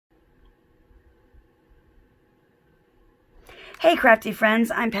Hey crafty friends,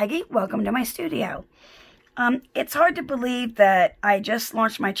 I'm Peggy. Welcome to my studio. It's hard to believe that I just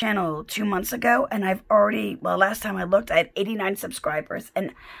launched my channel 2 months ago and I've already, well, last time I looked, I had 89 subscribers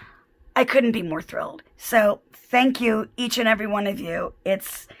and I couldn't be more thrilled. So thank you, each and every one of you.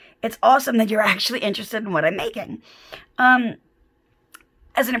 It's awesome that you're actually interested in what I'm making. As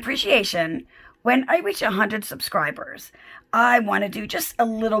an appreciation, when I reach 100 subscribers, I want to do just a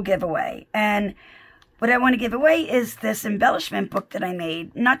little giveaway. And what I want to give away is this embellishment book that I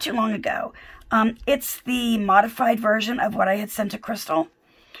made not too long ago. It's the modified version of what I had sent to Crystal.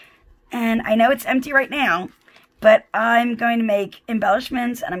 And I know it's empty right now, but I'm going to make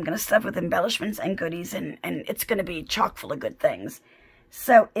embellishments, and I'm going to stuff with embellishments and goodies, and it's going to be chock full of good things.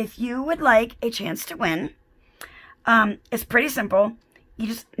 So if you would like a chance to win, it's pretty simple. You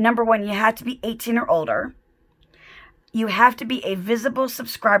just, number one, you have to be 18 or older. You have to be a visible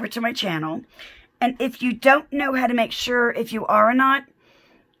subscriber to my channel. And if you don't know how to make sure if you are or not,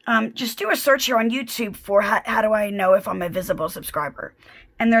 just do a search here on YouTube for how do I know if I'm a visible subscriber.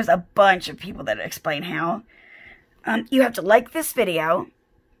 And there's a bunch of people that explain how. You have to like this video.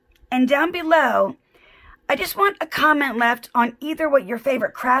 And down below, I just want a comment left on either what your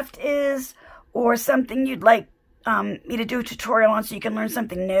favorite craft is or something you'd like me to do a tutorial on so you can learn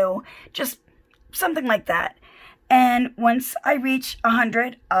something new. Just something like that. And once I reach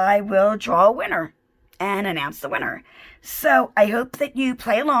 100, I will draw a winner and announce the winner. So I hope that you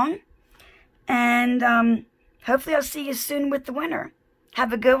play along. And hopefully I'll see you soon with the winner.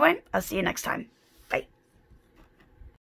 Have a good one. I'll see you next time.